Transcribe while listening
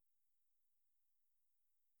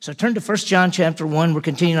So turn to 1 John chapter 1. We're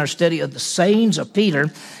continuing our study of the sayings of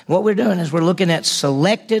Peter. What we're doing is we're looking at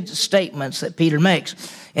selected statements that Peter makes.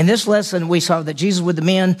 In this lesson, we saw that Jesus with the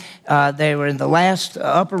men, they were in the last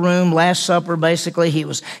upper room, Last Supper, basically.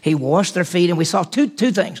 He washed their feet, and we saw two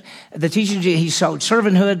things. The teaching, he showed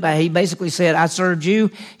servanthood, but he basically said, I served you,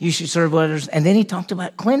 you should serve others. And then he talked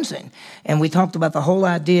about cleansing. And we talked about the whole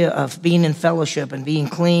idea of being in fellowship and being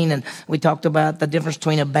clean. And we talked about the difference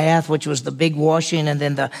between a bath, which was the big washing, and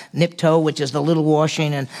then the nipto, which is the little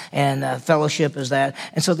washing, and fellowship is that.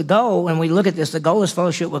 And so the goal, when we look at this, the goal is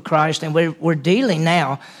fellowship with Christ, and we're dealing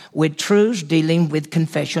now with truths dealing with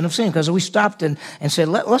confession of sin. Because we stopped and said,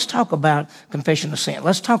 let's talk about confession of sin.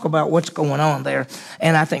 Let's talk about what's going on there.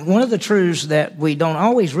 And I think one of the truths that we don't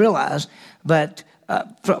always realize, but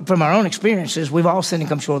from our own experiences, we've all sinned and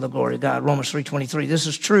come short of the glory of God. Romans 3:23. This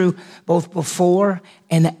is true both before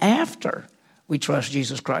and after we trust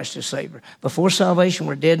Jesus Christ as Savior. Before salvation,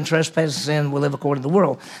 we're dead in trespass and sin. We live according to the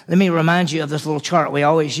world. Let me remind you of this little chart. We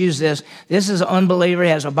always use this. This is an unbeliever.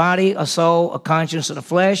 He has a body, a soul, a conscience, and a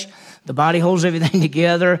flesh. The body holds everything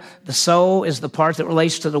together. The soul is the part that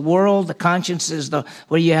relates to the world. The conscience is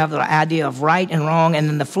where you have the idea of right and wrong. And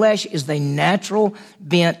then the flesh is the natural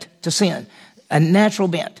bent to sin. A natural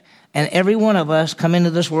bent. And every one of us come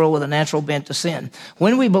into this world with a natural bent to sin.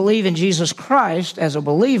 When we believe in Jesus Christ as a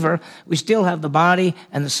believer, we still have the body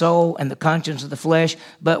and the soul and the conscience of the flesh,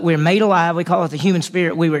 but we're made alive. We call it the human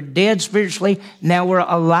spirit. We were dead spiritually. Now we're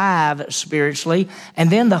alive spiritually. And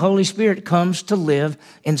then the Holy Spirit comes to live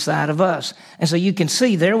inside of us. And so you can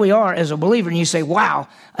see there we are as a believer, and you say, wow,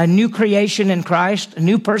 a new creation in Christ, a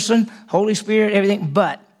new person, Holy Spirit, everything,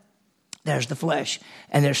 but there's the flesh.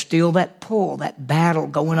 And there's still that pull, that battle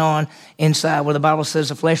going on inside where the Bible says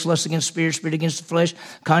the flesh lusts against the spirit, spirit against the flesh.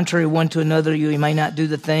 Contrary one to another, you may not do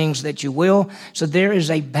the things that you will. So there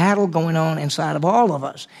is a battle going on inside of all of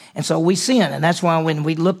us. And so we sin. And that's why when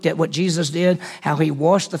we looked at what Jesus did, how he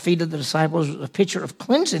washed the feet of the disciples, was a picture of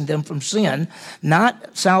cleansing them from sin,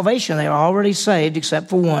 not salvation. They are already saved except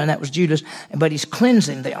for one, that was Judas, but he's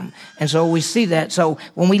cleansing them. And so we see that. So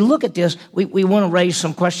when we look at this, we want to raise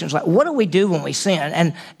some questions like, what do we do when we sin?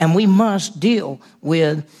 And we must deal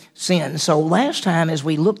with sin. So last time as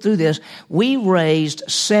we looked through this, we raised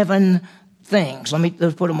 7 things.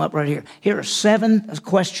 Let's put them up right here. Here are 7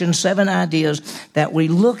 questions, 7 ideas that we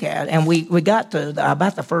look at. And we got to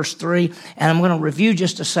about the first 3, and I'm going to review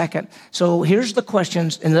just a second. So here's the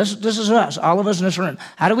questions, and this is us, all of us in this room.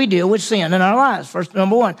 How do we deal with sin in our lives? First,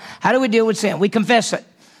 number 1, how do we deal with sin? We confess it.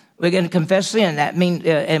 We're going to confess sin. That means,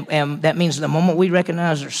 that means the moment we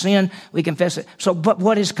recognize our sin, we confess it. So, but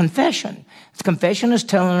what is confession? Confession is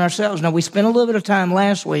telling ourselves. Now, we spent a little bit of time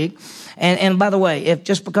last week, and by the way, if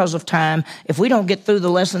just because of time, if we don't get through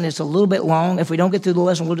the lesson, it's a little bit long. If we don't get through the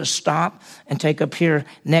lesson, we'll just stop and take up here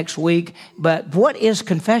next week. But what is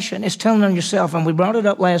confession? It's telling on yourself, and we brought it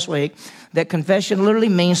up last week, that confession literally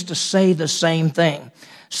means to say the same thing.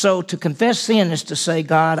 So to confess sin is to say,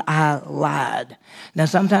 God, I lied. Now,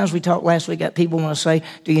 sometimes we talked last week that people want to say,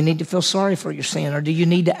 do you need to feel sorry for your sin, or do you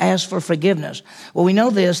need to ask for forgiveness? Well, we know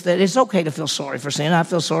this, that it's okay to feel sorry for sin. I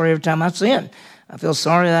feel sorry every time I sin. I feel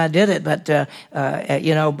sorry that I did it,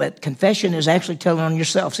 but confession is actually telling on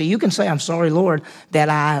yourself. So you can say, I'm sorry, Lord, that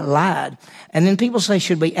I lied. And then people say,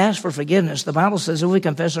 should we ask for forgiveness? The Bible says if we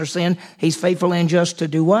confess our sin, he's faithful and just to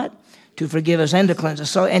do what? To forgive us and to cleanse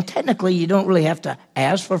us. So, and technically, you don't really have to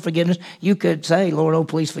ask for forgiveness. You could say, Lord, oh,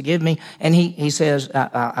 please forgive me. And he says,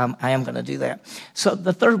 I am going to do that. So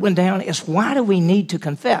the third one down is, why do we need to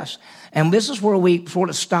confess? And this is where we sort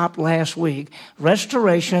of stopped last week.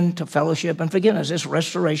 Restoration to fellowship and forgiveness. It's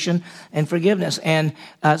restoration and forgiveness. And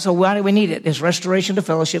so why do we need it? It's restoration to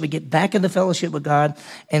fellowship. We get back in the fellowship with God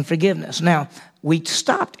and forgiveness. Now, we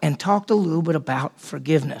stopped and talked a little bit about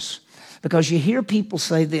forgiveness. Because you hear people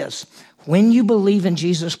say this, when you believe in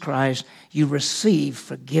Jesus Christ, you receive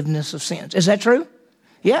forgiveness of sins. Is that true?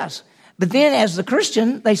 Yes. But then as the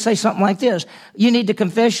Christian, they say something like this, you need to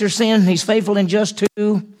confess your sin, and he's faithful and just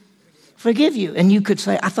to forgive you. And you could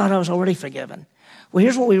say, I thought I was already forgiven. Well,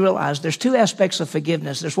 here's what we realize. There's 2 aspects of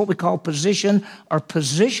forgiveness. There's what we call position or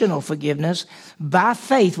positional forgiveness. By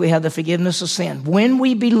faith, we have the forgiveness of sin. When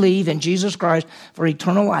we believe in Jesus Christ for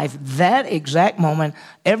eternal life, that exact moment,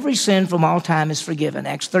 every sin from all time is forgiven.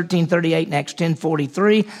 Acts 13:38 and Acts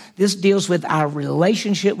 10:43. This deals with our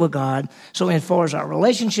relationship with God. So as far as our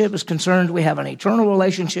relationship is concerned, we have an eternal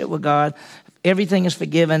relationship with God. Everything is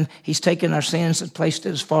forgiven. He's taken our sins and placed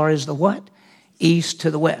it as far as the what? East to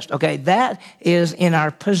the west. Okay, that is in our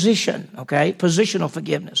position, okay, positional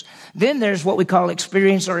forgiveness. Then there's what we call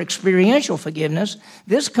experience or experiential forgiveness.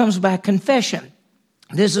 This comes by confession.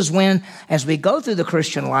 This is when, as we go through the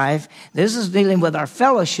Christian life, this is dealing with our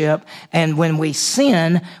fellowship. And when we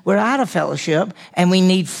sin, we're out of fellowship and we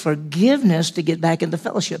need forgiveness to get back into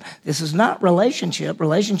fellowship. This is not relationship.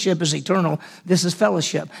 Relationship is eternal. This is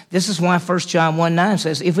fellowship. This is why 1 John 1:9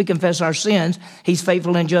 says, if we confess our sins, he's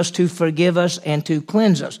faithful and just to forgive us and to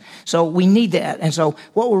cleanse us. So we need that. And so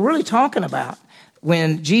what we're really talking about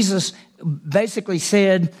when Jesus basically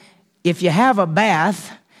said, if you have a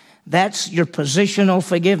bath, that's your positional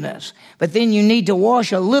forgiveness. But then you need to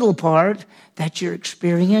wash a little part. That's your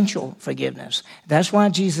experiential forgiveness. That's why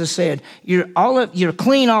Jesus said, you're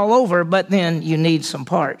clean all over, but then you need some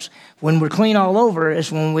parts. When we're clean all over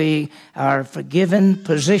is when we are forgiven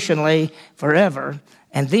positionally forever.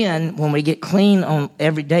 And then when we get clean on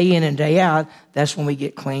every day in and day out, that's when we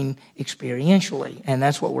get clean experientially. And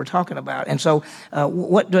that's what we're talking about. And so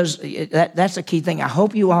that's a key thing. I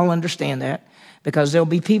hope you all understand that. Because there'll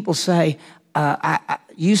be people say,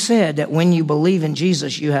 you said that when you believe in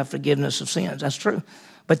Jesus, you have forgiveness of sins. That's true.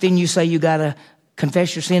 But then you say you got to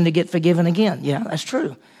confess your sin to get forgiven again. Yeah, that's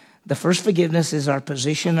true. The first forgiveness is our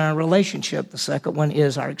position, our relationship. The second one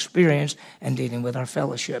is our experience and dealing with our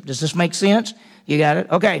fellowship. Does this make sense? You got it?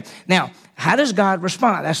 Okay. Now, how does God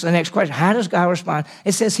respond? That's the next question. How does God respond?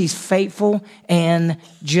 It says he's faithful and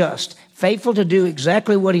just. Faithful to do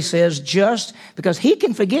exactly what he says, just because he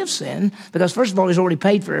can forgive sin. Because first of all, he's already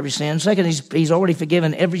paid for every sin. Second, he's already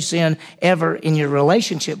forgiven every sin ever in your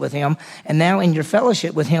relationship with him. And now in your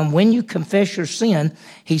fellowship with him, when you confess your sin,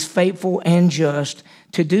 he's faithful and just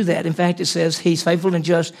to do that. In fact, it says he's faithful and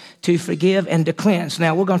just to forgive and to cleanse.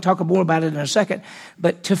 Now, we're going to talk more about it in a second.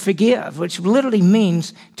 But to forgive, which literally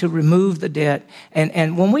means to remove the debt.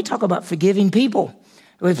 And when we talk about forgiving people,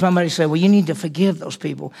 if somebody say, well, you need to forgive those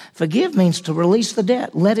people. Forgive means to release the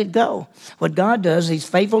debt. Let it go. What God does, he's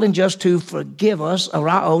faithful and just to forgive us,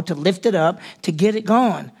 arao, to lift it up, to get it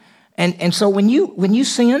gone. And so when you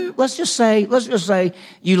sin, let's just say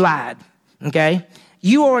you lied, okay?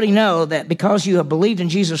 You already know that because you have believed in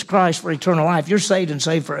Jesus Christ for eternal life, you're saved and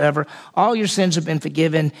saved forever. All your sins have been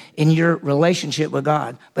forgiven in your relationship with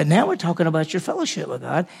God. But now we're talking about your fellowship with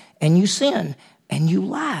God, and you sinned and you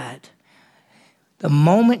lied. The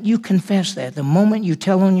moment you confess that, the moment you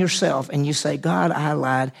tell on yourself and you say, God, I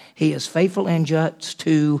lied, he is faithful and just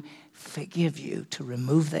to forgive you, to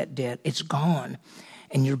remove that debt. It's gone,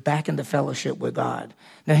 and you're back in the fellowship with God.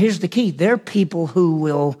 Now, here's the key. There are people who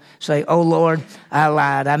will say, oh, Lord, I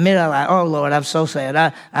lied. I admit I lied. Oh, Lord, I'm so sad.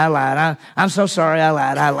 I lied. I'm so sorry I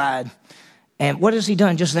lied. And what has he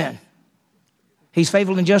done just then? He's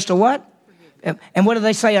faithful and just to what? And what do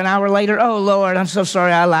they say an hour later? Oh, Lord, I'm so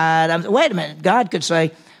sorry I lied. Wait a minute. God could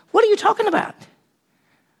say, what are you talking about?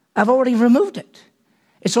 I've already removed it.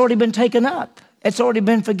 It's already been taken up. It's already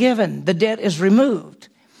been forgiven. The debt is removed.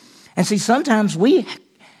 And see, sometimes we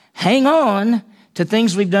hang on to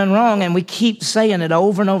things we've done wrong, and we keep saying it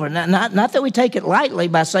over and over. Not that we take it lightly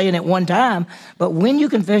by saying it one time, but when you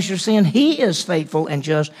confess your sin, he is faithful and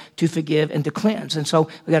just to forgive and to cleanse. And so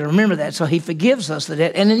we got to remember that. So he forgives us the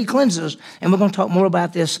debt, and then he cleanses. And we're going to talk more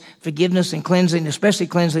about this forgiveness and cleansing, especially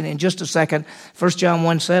cleansing, in just a second. 1 John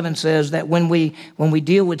 1:7 says that when we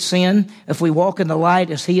deal with sin, if we walk in the light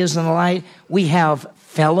as he is in the light, we have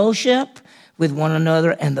fellowship with one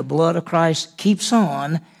another, and the blood of Christ keeps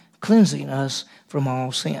on cleansing us from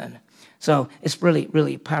all sin. So it's really,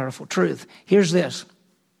 really powerful truth. Here's this.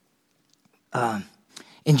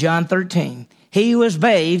 In John 13, he who is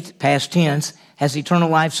bathed, past tense, has eternal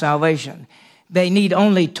life salvation. They need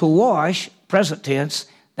only to wash, present tense,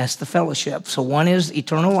 that's the fellowship. So one is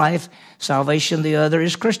eternal life salvation, the other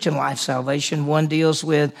is Christian life salvation. One deals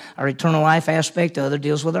with our eternal life aspect, the other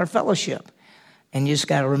deals with our fellowship. And you just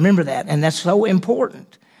got to remember that. And that's so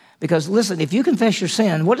important. Because listen, if you confess your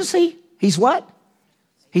sin, what is he? He's what?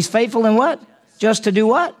 He's faithful and what? Just to do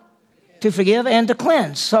what? To forgive and to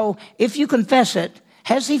cleanse. So if you confess it,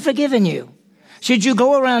 has he forgiven you? Should you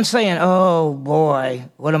go around saying, oh boy,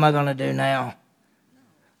 what am I going to do now?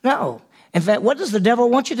 No. In fact, what does the devil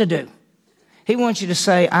want you to do? He wants you to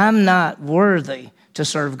say, I'm not worthy to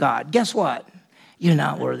serve God. Guess what? You're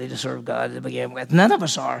not worthy to serve God to begin with. None of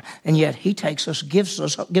us are. And yet he takes us, gives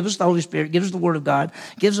us the Holy Spirit, gives us the Word of God,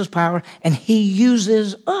 gives us power, and he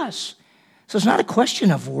uses us. So it's not a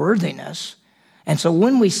question of worthiness. And so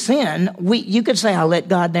when we sin, you could say, I let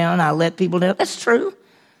God down, I let people down. That's true.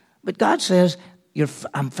 But God says,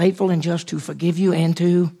 I'm faithful and just to forgive you and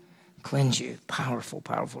to cleanse you. Powerful,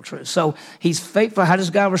 powerful truth. So he's faithful. How does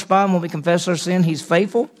God respond when we confess our sin? He's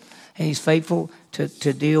faithful, and he's faithful to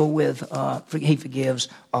deal with, he forgives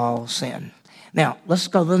all sin. Now, let's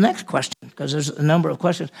go to the next question, because there's a number of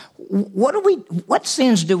questions. What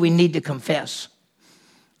sins do we need to confess?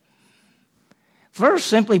 First,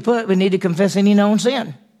 simply put, we need to confess any known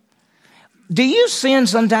sin. Do you sin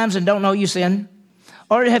sometimes and don't know you sin?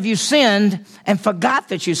 Or have you sinned and forgot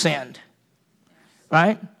that you sinned?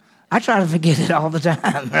 Right? I try to forget it all the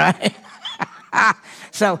time, right?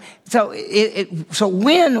 So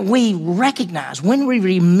when we recognize, when we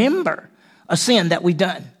remember a sin that we've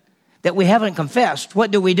done, that we haven't confessed,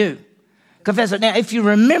 what do? Confess it. Now, if you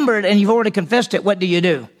remember it and you've already confessed it, what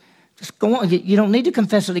do? Just go on. You don't need to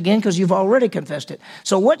confess it again because you've already confessed it.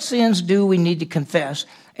 So what sins do we need to confess?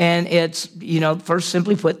 And it's, first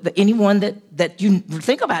simply put, anyone that you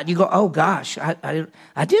think about, you go, oh gosh,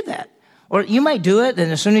 I did that. Or you may do it,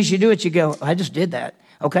 and as soon as you do it, you go, I just did that.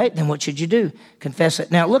 Okay, then what should you do? Confess it.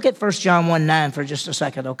 Now look at 1 John 1:9 for just a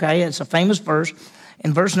second, okay? It's a famous verse.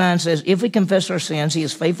 And verse 9 says, if we confess our sins, he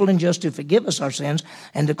is faithful and just to forgive us our sins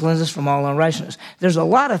and to cleanse us from all unrighteousness. There's a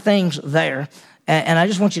lot of things there, and I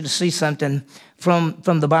just want you to see something from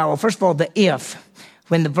the Bible. First of all, the if.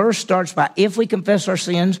 When the verse starts by if we confess our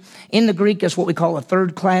sins, in the Greek it's what we call a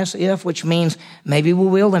third class if, which means maybe we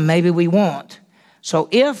will and maybe we won't. So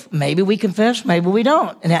if, maybe we confess, maybe we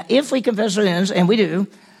don't. And now if we confess our sins, and we do,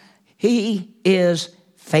 he is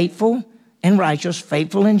faithful and righteous,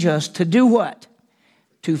 faithful and just to do what?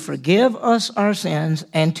 To forgive us our sins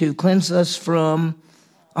and to cleanse us from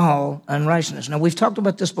all unrighteousness. Now, we've talked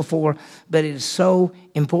about this before, but it is so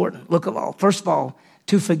important. Look at all. First of all,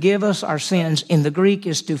 to forgive us our sins in the Greek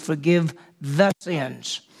is to forgive the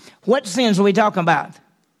sins. What sins are we talking about?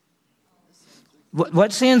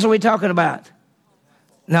 What sins are we talking about?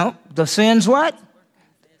 No, the sins what?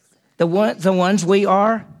 The ones we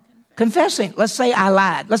are confessing. Let's say I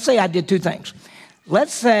lied. Let's say I did two things.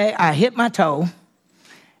 Let's say I hit my toe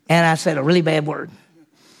and I said a really bad word.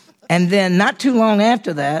 And then not too long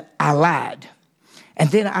after that, I lied. And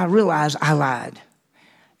then I realized I lied.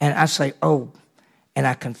 And I say, oh, and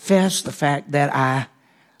I confess the fact that I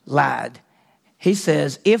lied. He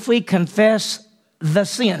says, if we confess the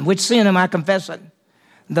sin, which sin am I confessing?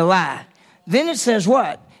 The lie. Then it says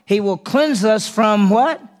what? He will cleanse us from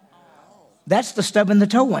what? That's the stub in the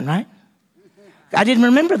toe one, right? I didn't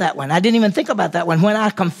remember that one. I didn't even think about that one. When I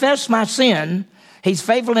confess my sin, he's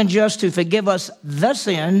faithful and just to forgive us the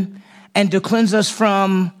sin and to cleanse us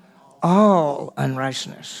from all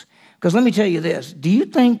unrighteousness. Because let me tell you this. Do you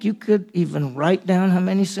think you could even write down how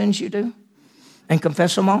many sins you do and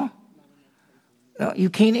confess them all? No, you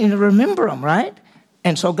can't even remember them, right?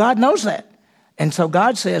 And so God knows that. And so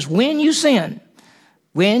God says, when you sin,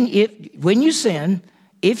 if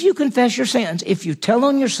you confess your sins, if you tell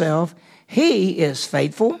on yourself, he is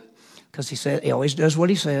faithful, because he always does what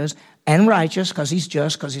he says, and righteous, because he's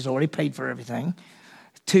just, because he's already paid for everything,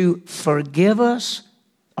 to forgive us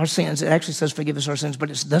our sins. It actually says forgive us our sins, but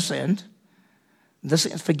it's the sins.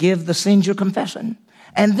 Forgive the sins you're confessing.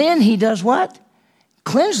 And then he does what?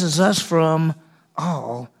 Cleanses us from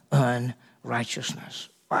all unrighteousness.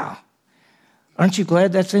 Wow. Aren't you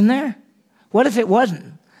glad that's in there? What if it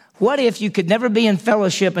wasn't? What if you could never be in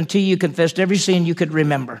fellowship until you confessed every sin you could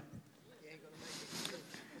remember?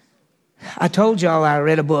 I told y'all I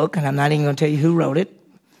read a book, and I'm not even going to tell you who wrote it.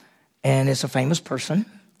 And it's a famous person.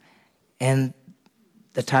 And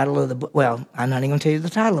the title of the book, well, I'm not even going to tell you the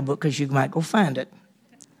title of the book because you might go find it.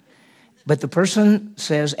 But the person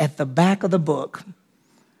says at the back of the book,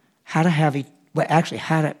 how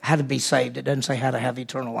to be saved. It doesn't say how to have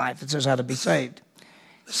eternal life. It says how to be saved.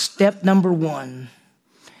 Step number 1,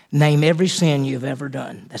 name every sin you've ever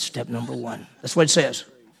done. That's step number 1. That's what it says.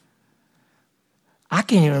 I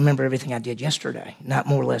can't even remember everything I did yesterday, not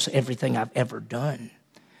more or less everything I've ever done.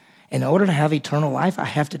 In order to have eternal life, I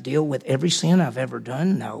have to deal with every sin I've ever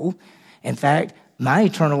done? No. In fact, my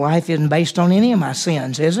eternal life isn't based on any of my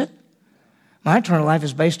sins, is it? My eternal life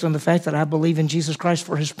is based on the fact that I believe in Jesus Christ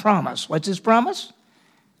for his promise. What's his promise?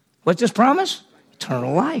 What's his promise?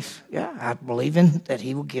 Eternal life. Yeah, I believe in that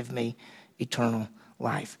he will give me eternal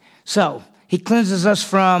life. So, he cleanses us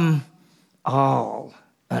from all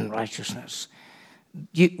unrighteousness.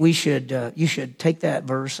 You should take that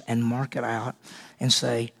verse and mark it out and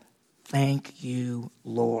say, thank you,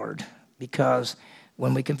 Lord. Because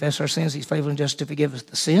when we confess our sins, he's faithful and just to forgive us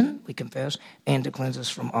the sin we confess and to cleanse us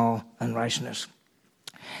from all unrighteousness.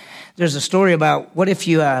 There's a story about what if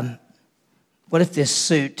this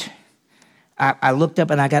suit, I looked up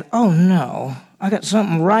and I got, oh no, I got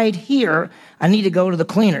something right here. I need to go to the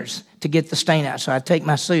cleaners to get the stain out. So I take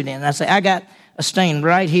my suit in and I say, I got a stain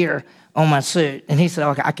right here on my suit. And he said,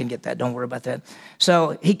 okay, I can get that. Don't worry about that.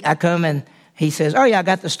 So I come and he says, oh yeah, I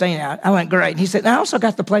got the stain out. I went, great. And he said, I also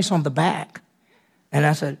got the place on the back. And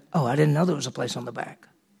I said, oh, I didn't know there was a place on the back.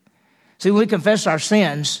 See, when we confess our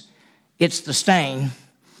sins, it's the stain.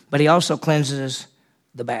 But he also cleanses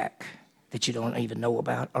the back that you don't even know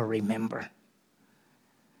about or remember.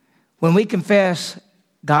 When we confess,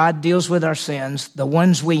 God deals with our sins, the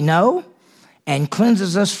ones we know, and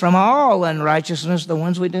cleanses us from all unrighteousness, the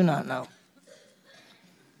ones we do not know.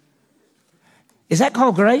 Is that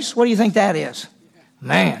called grace? What do you think that is?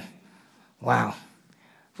 Man, wow.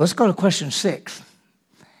 Let's go to question 6.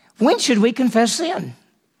 When should we confess sin?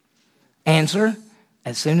 Answer,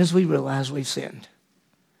 as soon as we realize we've sinned.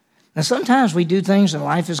 Now, sometimes we do things and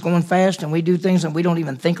life is going fast and we do things and we don't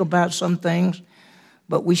even think about some things.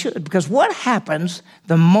 But we should, because what happens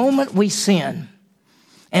the moment we sin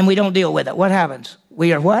and we don't deal with it? What happens?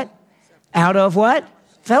 We are what? Out of what?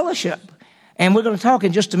 Fellowship. And we're going to talk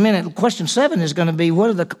in just a minute. Question 7 is going to be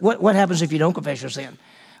what happens if you don't confess your sin?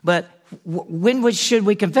 But when should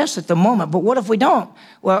we confess at the moment? But what if we don't?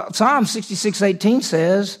 Well, Psalm 66:18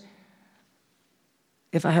 says,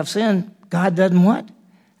 if I have sinned, God doesn't what?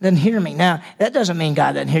 Doesn't hear me. Now, that doesn't mean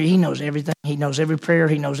God doesn't hear you. He knows everything. He knows every prayer.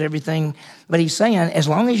 He knows everything. But he's saying, as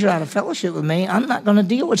long as you're out of fellowship with me, I'm not going to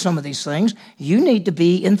deal with some of these things. You need to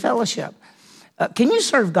be in fellowship. Can you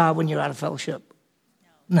serve God when you're out of fellowship?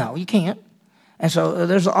 No, you can't. And so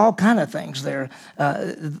there's all kind of things there.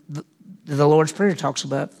 The Lord's Prayer talks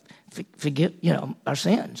about forgive, our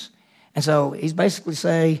sins. And so he's basically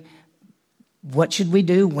saying, what should we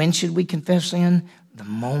do? When should we confess sin? The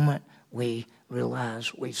moment we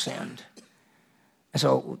realize we've sinned. And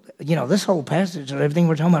so, this whole passage or everything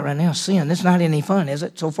we're talking about right now, sin, it's not any fun, is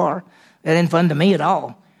it, so far? It ain't fun to me at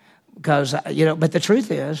all. Because, but the truth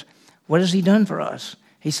is, what has he done for us?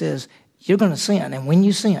 He says, you're going to sin, and when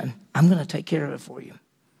you sin, I'm going to take care of it for you.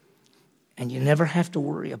 And you never have to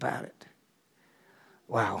worry about it.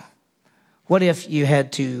 Wow. What if you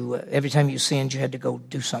had to, every time you sinned, you had to go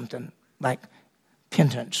do something like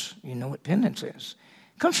penance? You know what penance is.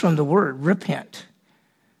 It comes from the word repent.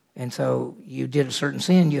 And so you did a certain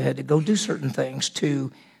sin, you had to go do certain things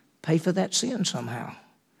to pay for that sin somehow.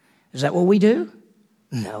 Is that what we do?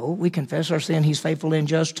 No, we confess our sin. He's faithful and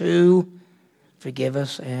just to forgive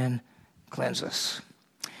us and cleanse us.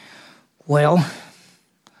 Well,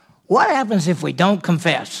 what happens if we don't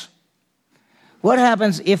confess? What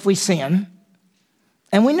happens if we sin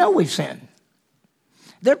and we know we've sinned?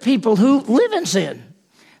 There are people who live in sin.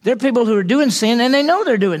 There are people who are doing sin and they know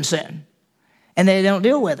they're doing sin and they don't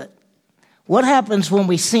deal with it. What happens when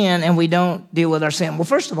we sin and we don't deal with our sin? Well,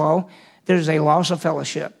 first of all, there's a loss of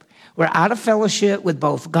fellowship. We're out of fellowship with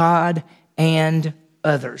both God and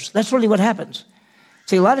others. That's really what happens.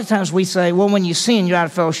 See, a lot of times we say, well, when you sin, you're out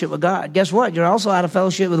of fellowship with God. Guess what? You're also out of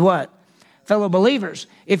fellowship with what? Fellow believers.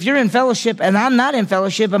 If you're in fellowship and I'm not in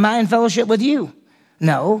fellowship, am I in fellowship with you?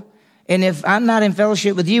 No. And if I'm not in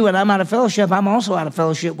fellowship with you and I'm out of fellowship, I'm also out of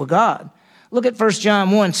fellowship with God. Look at 1 John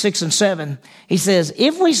 1:6-7. He says,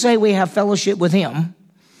 if we say we have fellowship with him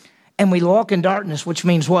and we walk in darkness, which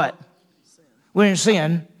means what? We're in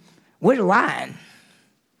sin. We're lying.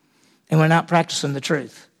 And we're not practicing the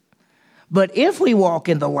truth. But if we walk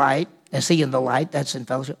in the light, as he in the light, that's in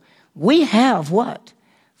fellowship, we have what?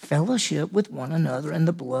 Fellowship with one another, and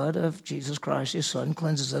the blood of Jesus Christ, his son,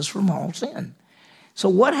 cleanses us from all sin. So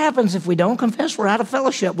what happens if we don't confess? We're out of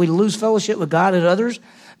fellowship. We lose fellowship with God and others.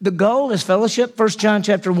 The goal is fellowship. 1 John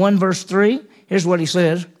chapter 1, verse 3. Here's what he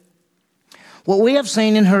says. What we have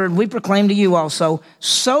seen and heard, we proclaim to you also,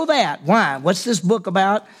 so that, why? What's this book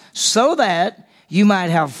about? So that you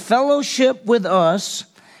might have fellowship with us.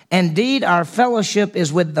 Indeed, our fellowship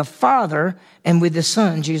is with the Father and with the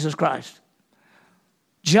Son, Jesus Christ.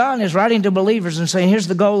 John is writing to believers and saying, here's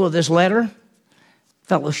the goal of this letter.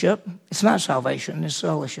 Fellowship. It's not salvation, it's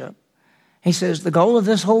fellowship. He says the goal of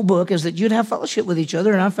this whole book is that you'd have fellowship with each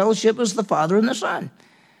other, and our fellowship is the Father and the Son.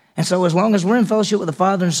 And so as long as we're in fellowship with the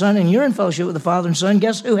Father and Son, and you're in fellowship with the Father and Son,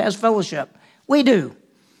 guess who has fellowship? We do.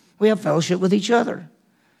 We have fellowship with each other.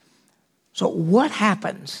 So what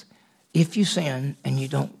happens if you sin and you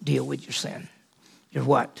don't deal with your sin? You're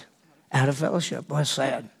what? Out of fellowship. Well, that's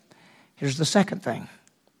sad. Here's the second thing.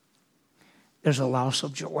 There's a loss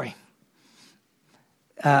of joy.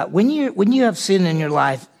 When you have sin in your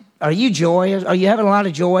life, are you joyous? Are you having a lot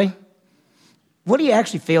of joy? What do you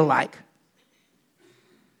actually feel like?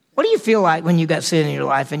 What do you feel like when you got sin in your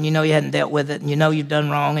life and you know you hadn't dealt with it and you know you've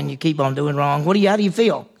done wrong and you keep on doing wrong? How do you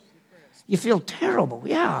feel? You feel terrible.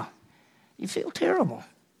 Yeah, you feel terrible.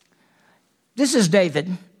 This is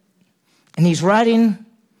David, and he's writing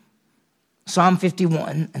Psalm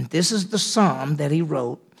 51, and this is the psalm that he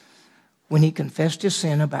wrote when he confessed his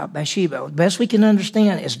sin about Bathsheba. The best we can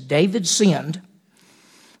understand is David sinned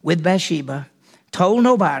with Bathsheba, told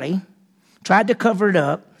nobody, tried to cover it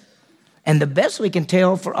up, and the best we can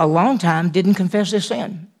tell for a long time didn't confess his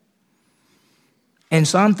sin. And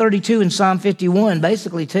Psalm 32 and Psalm 51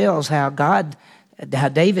 basically tells how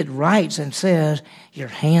David writes and says, your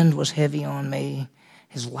hand was heavy on me.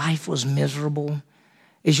 His life was miserable.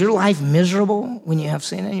 Is your life miserable when you have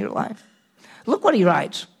sin in your life? Look what he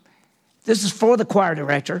writes. This is for the choir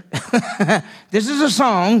director. This is a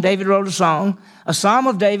song. David wrote a song, a psalm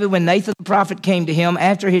of David when Nathan the prophet came to him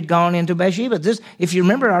after he'd gone into Bathsheba. This, if you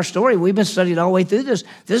remember our story, we've been studied all the way through this.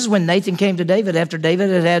 This is when Nathan came to David after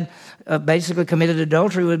David had basically committed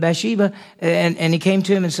adultery with Bathsheba. And he came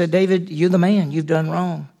to him and said, David, you're the man. You've done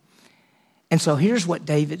wrong. And so here's what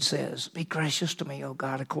David says. Be gracious to me, O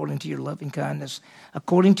God, according to your loving kindness,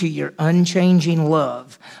 according to your unchanging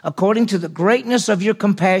love, according to the greatness of your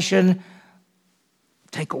compassion.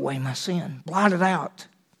 Take away my sin. Blot it out.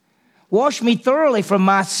 Wash me thoroughly from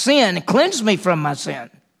my sin. Cleanse me from my sin.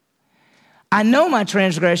 I know my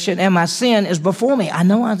transgression and my sin is before me. I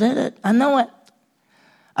know I did it. I know it.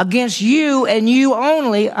 Against you and you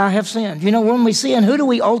only I have sinned. You know, when we sin, who do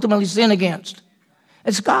we ultimately sin against?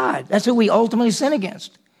 It's God. That's who we ultimately sin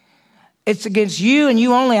against. It's against you and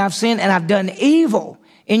you only I've sinned, and I've done evil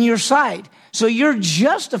in your sight. So you're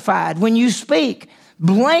justified when you speak,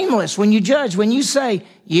 blameless when you judge, when you say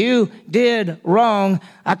you did wrong.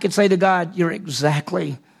 I could say to God, you're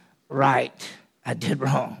exactly right. I did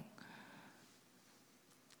wrong.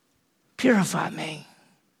 Purify me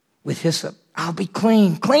with hyssop. I'll be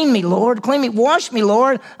clean. Clean me, Lord. Clean me. Wash me,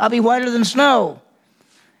 Lord. I'll be whiter than snow.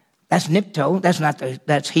 That's nipto.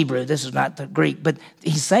 That's Hebrew. This is not the Greek. But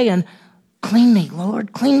he's saying, clean me,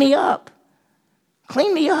 Lord. Clean me up.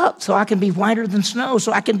 Clean me up so I can be whiter than snow,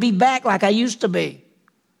 so I can be back like I used to be.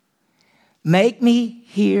 Make me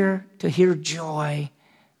to hear joy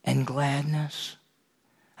and gladness.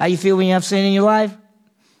 How you feel when you have sin in your life?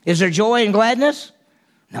 Is there joy and gladness?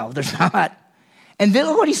 No, there's not. And then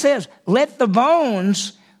look what he says. Let the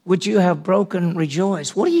bones which you have broken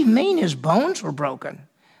rejoice. What do you mean his bones were broken?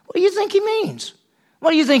 What do you think he means?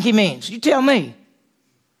 What do you think he means? You tell me.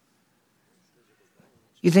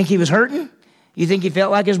 You think he was hurting? You think he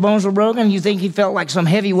felt like his bones were broken? You think he felt like some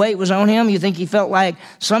heavy weight was on him? You think he felt like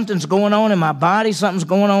something's going on in my body, something's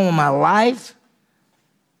going on in my life?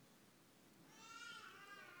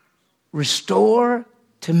 Restore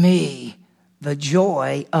to me the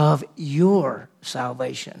joy of your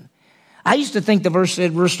salvation. I used to think the verse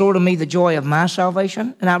said, restore to me the joy of my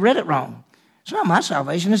salvation, and I read it wrong. It's not my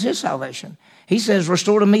salvation, it's his salvation. He says,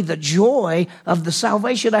 restore to me the joy of the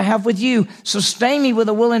salvation I have with you. Sustain me with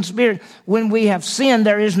a willing spirit. When we have sinned,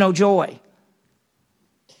 there is no joy.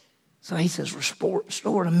 So he says,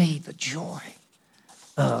 restore to me the joy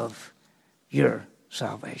of your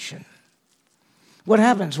salvation. What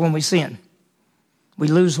happens when we sin? We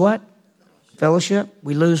lose what? Fellowship.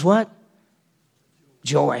 We lose what?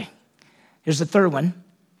 Joy. Here's the third one.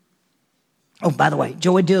 Oh, by the way,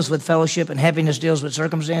 joy deals with fellowship and happiness deals with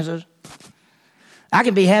circumstances. I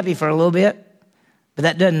can be happy for a little bit, but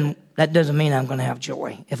that doesn't mean I'm going to have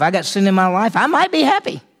joy. If I got sin in my life, I might be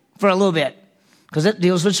happy for a little bit because it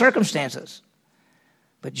deals with circumstances.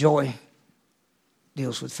 But joy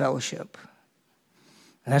deals with fellowship.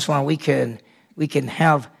 And that's why we can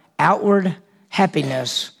have outward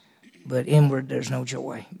happiness, but inward there's no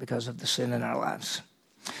joy because of the sin in our lives.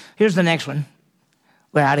 Here's the next one.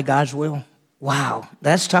 We're out of God's will. Wow,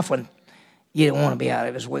 that's a tough one. You don't want to be out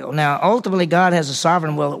of his will. Now, ultimately, God has a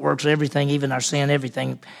sovereign will that works everything, even our sin,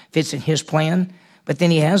 everything fits in his plan. But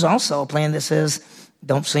then he has also a plan that says,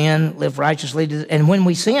 don't sin, live righteously. And when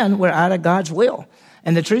we sin, we're out of God's will.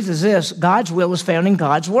 And the truth is this, God's will is found in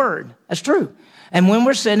God's word. That's true. And when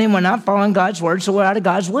we're sinning, we're not following God's word, so we're out of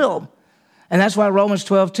God's will. And that's why Romans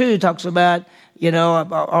 12:2 talks about,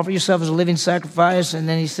 offer yourself as a living sacrifice. And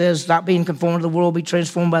then he says, stop being conformed to the world, be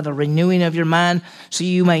transformed by the renewing of your mind so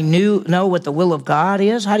you may know what the will of God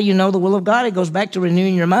is. How do you know the will of God? It goes back to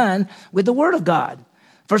renewing your mind with the word of God.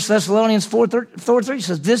 1 Thessalonians 4:3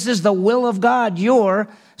 says, this is the will of God, your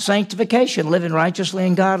sanctification, living righteously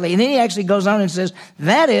and godly. And then he actually goes on and says,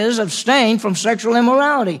 that is, abstain from sexual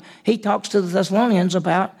immorality. He talks to the Thessalonians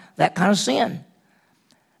about that kind of sin.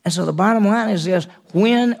 And so the bottom line is this,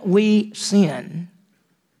 when we sin,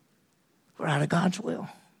 we're out of God's will.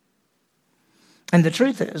 And the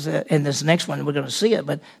truth is, and this next one, we're going to see it,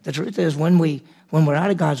 but the truth is when we're out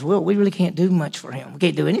of God's will, we really can't do much for him. We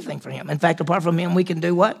can't do anything for him. In fact, apart from him, we can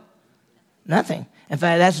do what? Nothing. In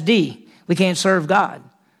fact, that's D. We can't serve God.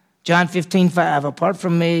 John 15:5, apart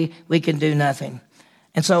from me, we can do nothing.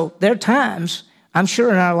 And so there are times, I'm sure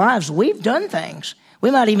in our lives, we've done things. We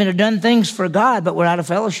might even have done things for God, but we're out of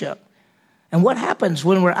fellowship. And what happens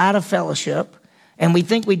when we're out of fellowship and we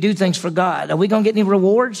think we do things for God? Are we going to get any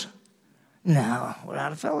rewards? No, we're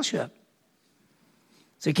out of fellowship.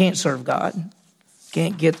 So you can't serve God.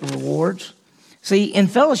 Can't get the rewards. See, in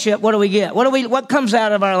fellowship, what do we get? What comes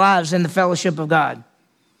out of our lives in the fellowship of God?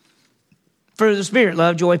 Fruit of the Spirit: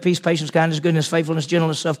 love, joy, peace, patience, kindness, goodness, faithfulness,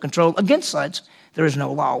 gentleness, self-control. Against such, there is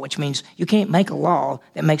no law, which means you can't make a law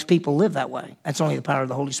that makes people live that way. That's only the power of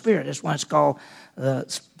the Holy Spirit. That's why it's called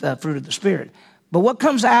the fruit of the Spirit. But what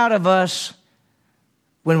comes out of us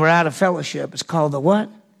when we're out of fellowship is called the what?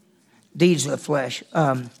 Deeds of the flesh.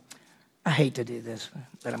 I hate to do this,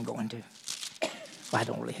 but I'm going to. Well, I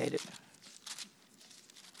don't really hate it.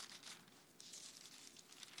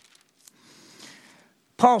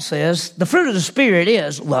 Paul says the fruit of the Spirit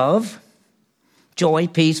is love, joy,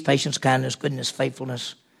 peace, patience, kindness, goodness,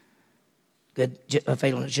 faithfulness,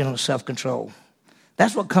 gentleness, self-control.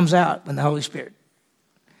 That's what comes out in the Holy Spirit.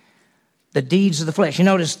 The deeds of the flesh. You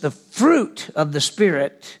notice the fruit of the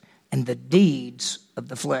Spirit and the deeds of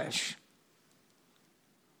the flesh.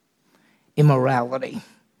 Immorality,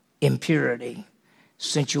 impurity,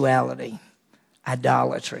 sensuality,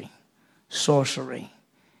 idolatry, sorcery,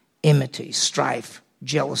 enmity, strife,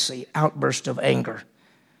 jealousy, outburst of anger.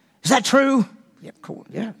 Is that true? Yeah, cool.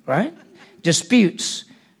 Yeah, right? Disputes,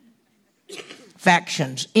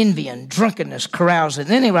 factions, envying, drunkenness, carousing. And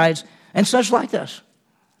then he writes, and such like this.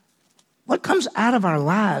 What comes out of our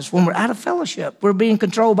lives when we're out of fellowship? We're being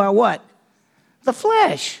controlled by what? The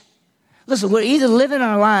flesh. Listen, we're either living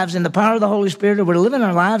our lives in the power of the Holy Spirit or we're living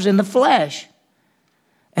our lives in the flesh.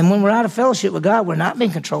 And when we're out of fellowship with God, we're not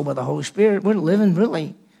being controlled by the Holy Spirit. We're living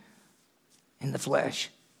really in the flesh.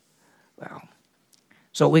 Well,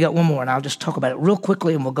 so we got one more, and I'll just talk about it real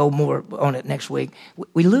quickly, and we'll go more on it next week.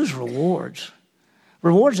 We lose rewards.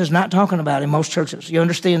 Rewards is not talking about in most churches. You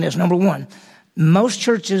understand this? Number one, most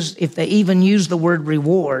churches, if they even use the word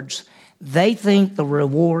rewards, they think the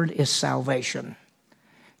reward is salvation.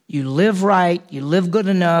 You live right, you live good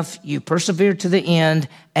enough, you persevere to the end,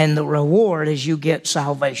 and the reward is you get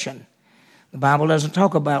salvation. The Bible doesn't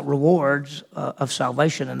talk about rewards of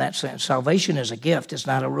salvation in that sense. Salvation is a gift. It's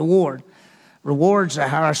not a reward. Rewards are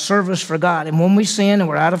our service for God. And when we sin and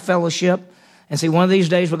we're out of fellowship, and see, one of these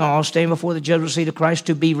days we're going to all stand before the judgment seat of Christ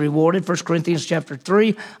to be rewarded. 1 Corinthians chapter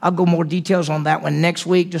 3. I'll go more details on that one next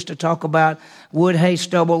week just to talk about wood, hay,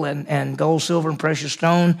 stubble, and gold, silver, and precious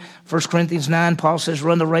stone. 1 Corinthians 9, Paul says,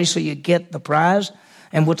 run the race so you get the prize.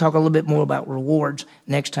 And we'll talk a little bit more about rewards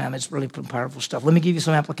next time. It's really powerful stuff. Let me give you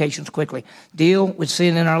some applications quickly. Deal with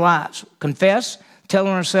sin in our lives. Confess,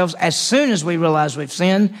 telling ourselves as soon as we realize we've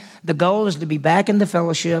sinned. The goal is to be back in the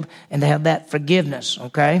fellowship and to have that forgiveness,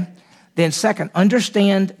 okay? Then second,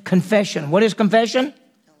 understand confession. What is confession?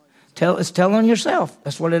 It's telling yourself.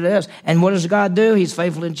 That's what it is. And what does God do? He's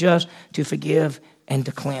faithful and just to forgive and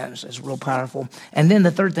to cleanse. It's real powerful. And then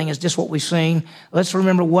the third thing is just what we sing. Let's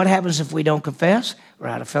remember what happens if we don't confess. We're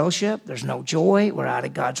out of fellowship. There's no joy. We're out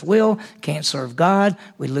of God's will. Can't serve God.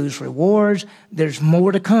 We lose rewards. There's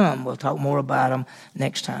more to come. We'll talk more about them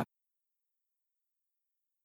next time.